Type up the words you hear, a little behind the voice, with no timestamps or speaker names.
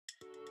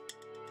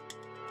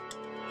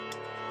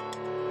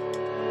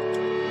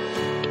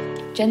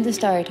Gender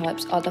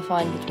stereotypes are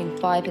defined between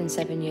 5 and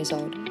 7 years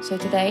old, so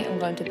today I'm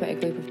going to put a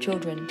group of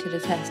children to the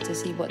test to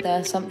see what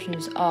their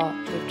assumptions are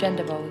with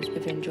gender roles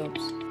within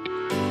jobs.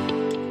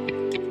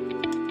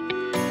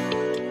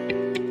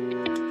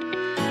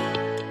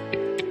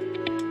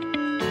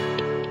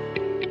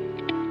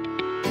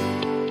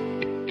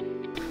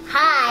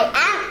 Hi,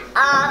 I'm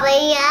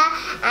Aria,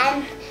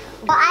 and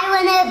what I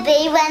want to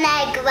be when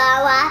I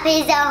grow up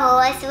is a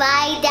horse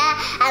rider,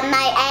 and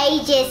my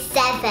age is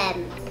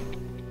 7.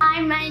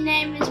 Hi, my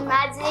name is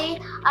Maddie.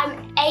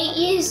 I'm 8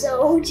 years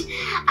old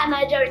and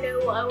I don't know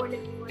what I want to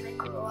be when I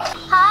grow up.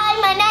 Hi,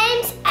 my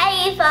name's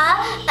Ava.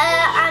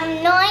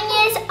 I'm 9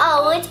 years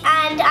old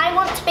and I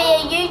want to be a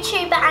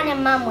YouTuber and a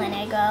mum when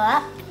I grow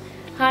up.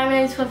 Hi, my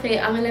name's Poppy.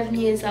 I'm 11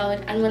 years old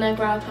and when I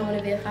grow up I want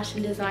to be a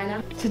fashion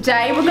designer.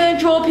 Today we're going to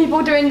draw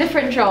people doing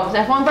different jobs.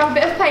 Everyone grab a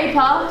bit of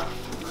paper.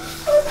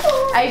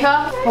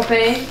 Ava,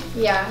 Poppy.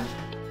 Yeah.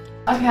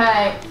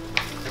 Okay.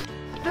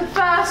 The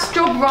first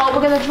job role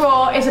we're going to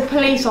draw is a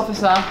police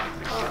officer.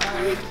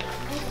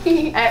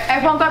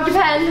 Everyone grab your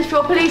pen, let's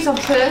draw police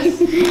officers.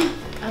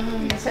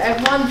 So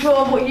everyone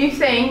draw what you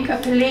think a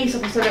police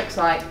officer looks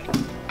like.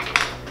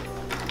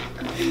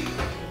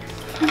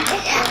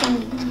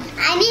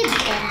 I need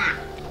that.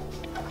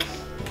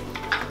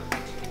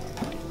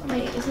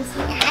 Wait, is this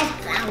It has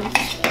brown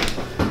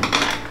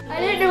skin. I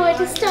don't know where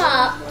to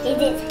start.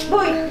 Is it?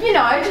 Well, you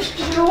know, just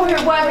draw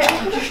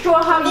it, just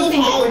draw how you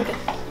think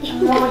it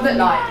would look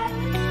like.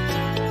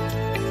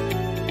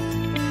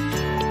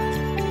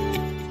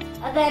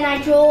 And then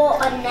I draw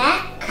a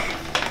neck.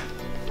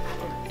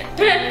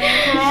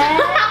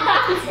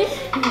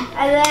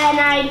 And then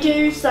I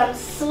do some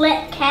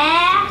slick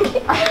hair.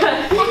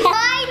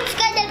 Mine's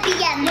gonna be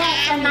a man.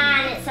 It's a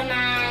man, it's a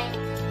man.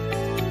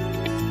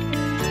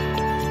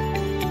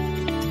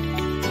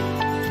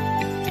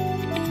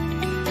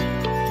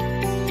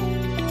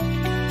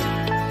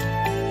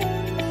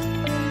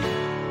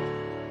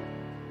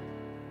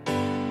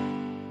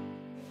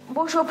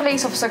 What's your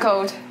police officer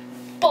called?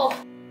 Bob.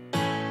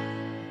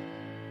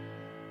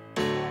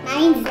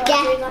 Mine's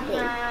Jeffrey.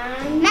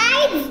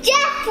 Mine's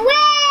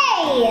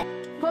Jeffrey!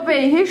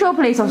 Bobby, who's your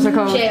police officer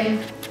called? Jim.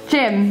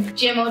 Jim.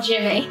 Jim or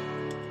Jimmy?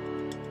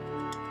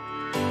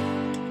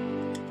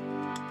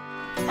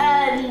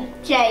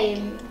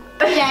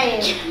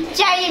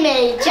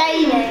 Jamie.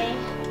 Jamie.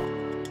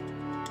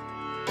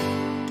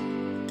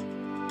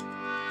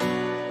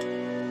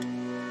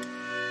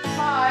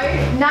 So,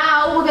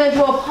 now we're going to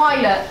draw a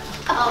pilot.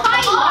 A pilot?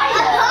 I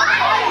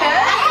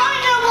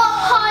don't know what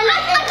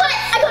pilot is.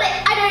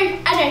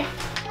 I know.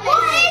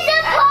 What is a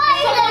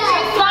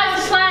pilot? Flies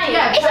a plane.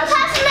 Yeah, It's a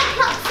person that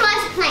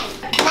flies a plane.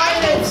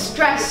 Pilots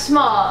dress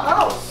smart.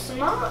 Oh,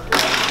 smart.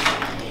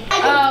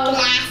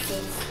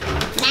 Glasses.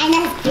 Mine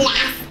has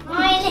glasses.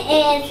 Mine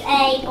is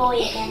a boy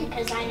again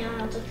because I know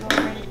how to draw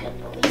really good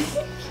boys.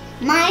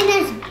 Mine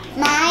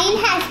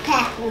has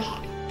purple hair.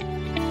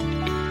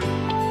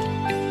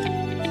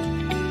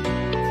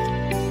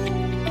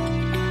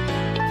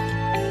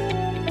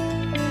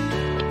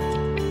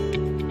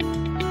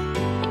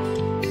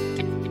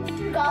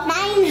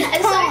 Mine's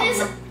And so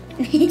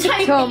does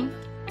Toby. Tom.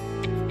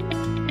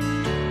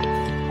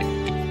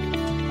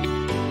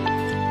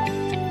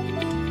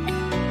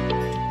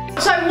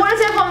 So what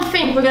does everyone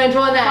think we're going to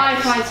draw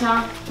next?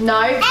 Firefighter.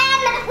 No.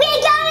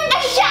 we're going to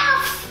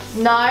chef.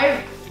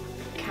 No.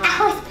 A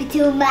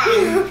hospital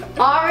man.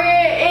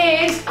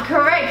 Aria is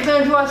correct. We're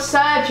going to draw a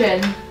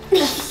surgeon.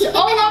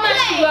 Oh, I'm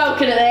actually well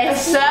good at A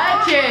this.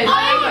 surgeon.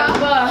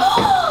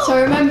 So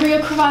remember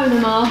your corona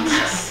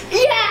masks.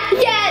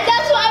 Yeah,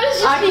 that's what I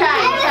was just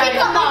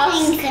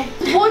Okay.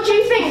 What do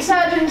you think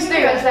surgeons do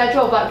as their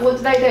job? Like, what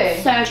do they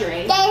do?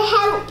 Surgery. They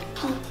help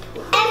people.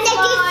 And they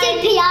do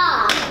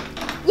CPR.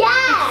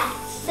 Yeah.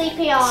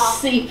 CPR.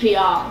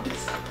 CPR.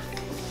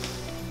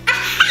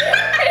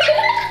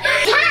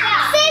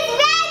 Tax is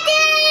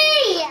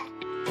ready.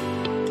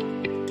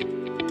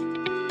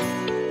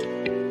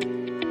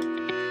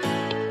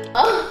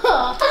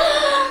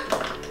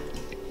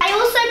 I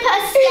also put a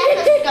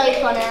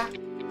stethoscope on it.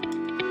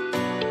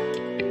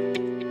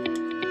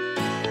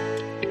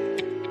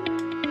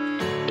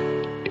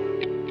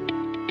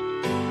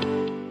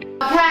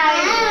 Okay,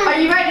 are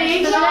you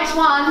ready for the next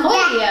one?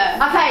 Yeah.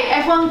 Yeah. Okay,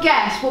 everyone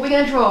guess. What are we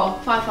going to draw?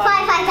 Firefighter.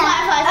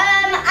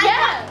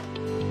 Yeah.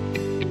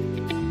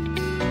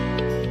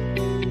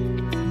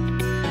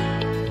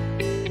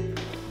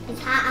 His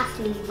hat has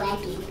to be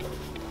ready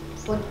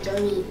for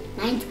Joey.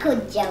 Mine's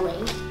called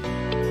Joey.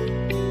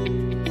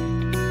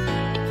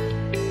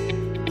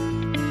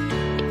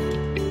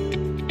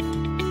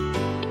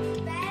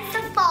 There's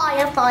the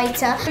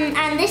firefighter.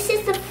 And this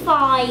is the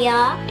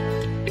fire.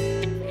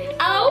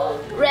 Oh,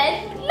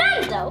 red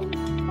Mando.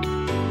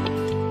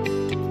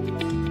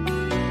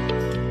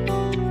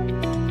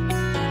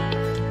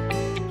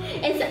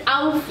 It's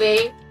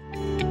Alfie.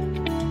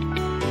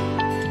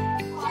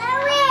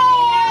 Joey!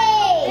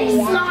 It's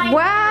like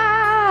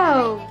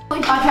Wow.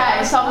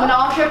 Okay, so I'm going to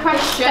ask you a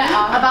question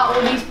about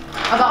all these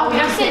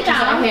pictures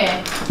that are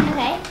here.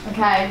 okay.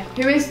 Okay,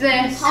 who is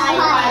this?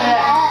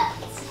 Pilot.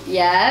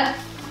 Yeah.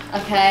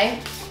 Okay.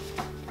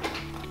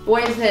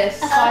 What is this?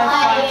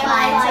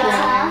 Firefighter.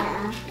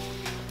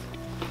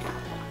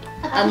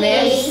 And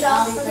this? Police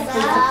officer.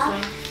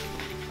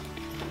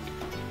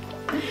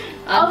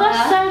 Oh,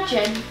 that's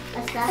surgeon.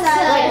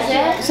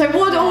 Surgeon. So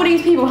what do all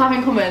these people have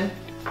in common?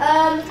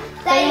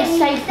 They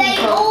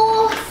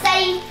all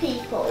save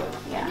people.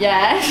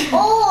 Yeah.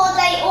 Or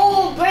they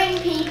all bring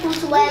people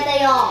to where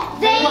they are.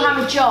 They all have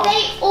a job.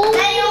 They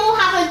all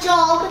have a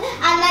job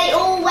and they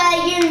all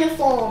wear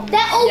uniforms.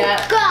 They're all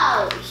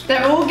girls.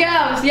 They're all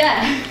girls,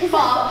 yeah.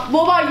 But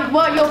what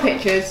about your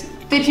pictures?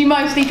 Did you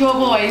mostly draw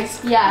boys?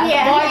 Yeah.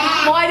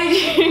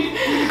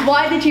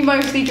 Why did you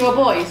mostly draw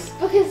boys?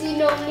 Because you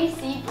normally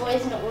see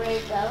boys not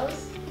wearing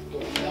girls.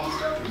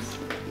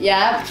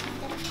 Yeah.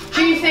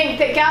 Do you think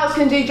that girls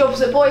can do jobs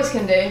that boys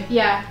can do?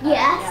 Yeah.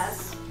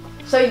 Yes.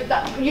 So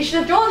you should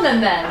have drawn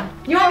them then.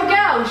 You're all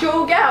girls. You're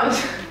all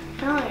girls.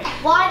 No.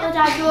 Why would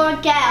I draw a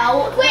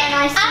girl when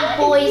I see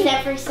boys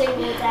every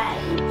single day?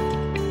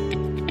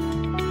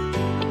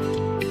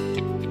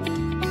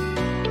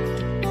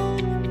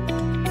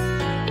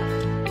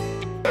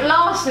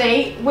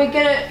 Lastly, you're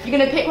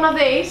gonna pick one of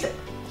these,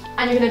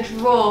 and you're gonna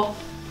draw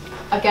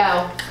a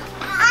girl.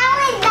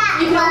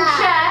 You can all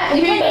share. And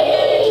you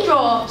can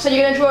draw. So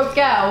you're gonna draw a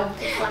girl.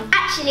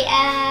 Actually,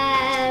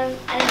 I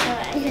don't know.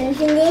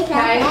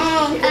 Okay. I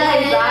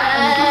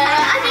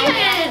think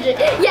I'm gonna do.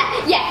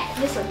 Yeah,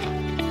 this one.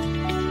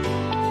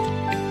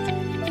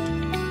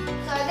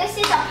 So this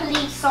is a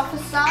police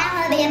officer. I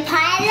want to be a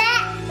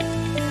pilot.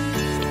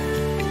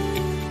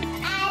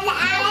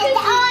 And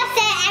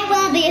also I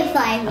want to be a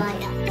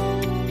firefighter.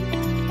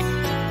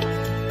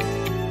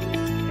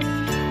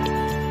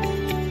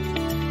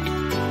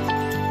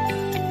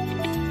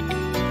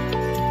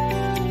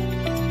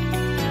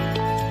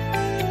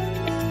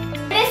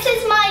 This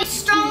is my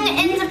strong,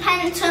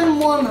 independent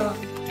woman.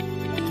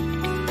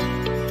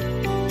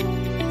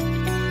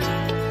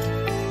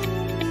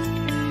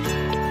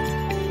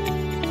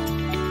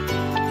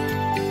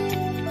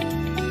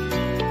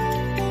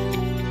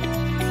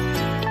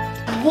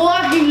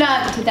 What have you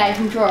learnt today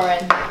from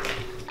drawing?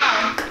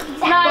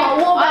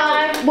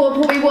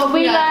 What have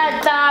we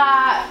learned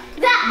that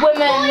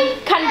women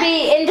can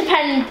be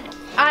independent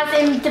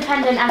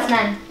as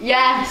men.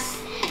 Yes.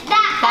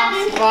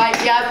 That Right.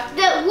 Yep.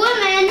 that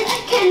women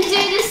can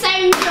do the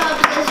same job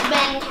as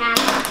men can.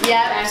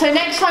 Yeah. So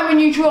next time when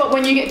you draw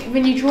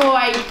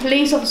a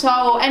police officer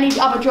or any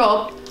other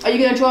job, are you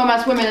going to draw them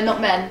as women and not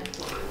men?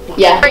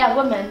 Yeah. Yeah,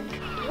 women.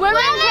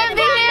 Women can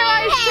be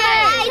heroes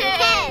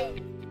too.